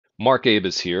Mark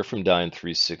Abus here from Dyn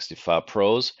 365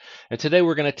 Pros, and today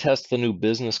we're going to test the new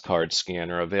business card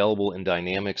scanner available in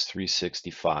Dynamics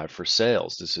 365 for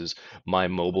sales. This is my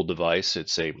mobile device.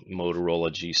 It's a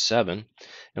Motorola G7,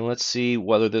 and let's see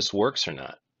whether this works or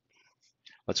not.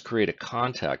 Let's create a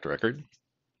contact record.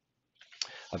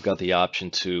 I've got the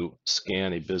option to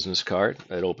scan a business card.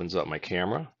 That opens up my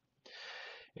camera,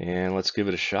 and let's give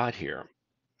it a shot here.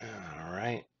 All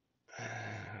right.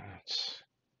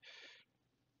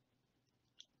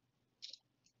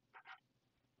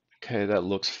 Okay, that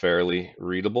looks fairly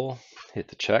readable. Hit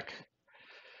the check.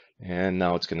 And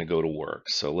now it's going to go to work.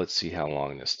 So let's see how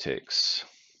long this takes.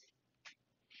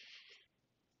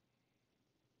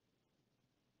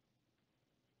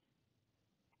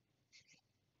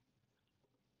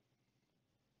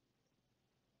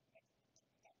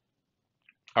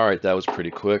 All right, that was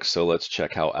pretty quick. So let's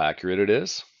check how accurate it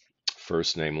is.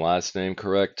 First name, last name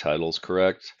correct, title's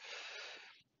correct,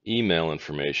 email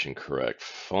information correct,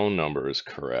 phone number is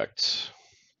correct,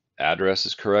 address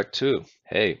is correct too.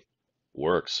 Hey,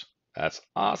 works. That's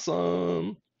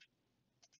awesome.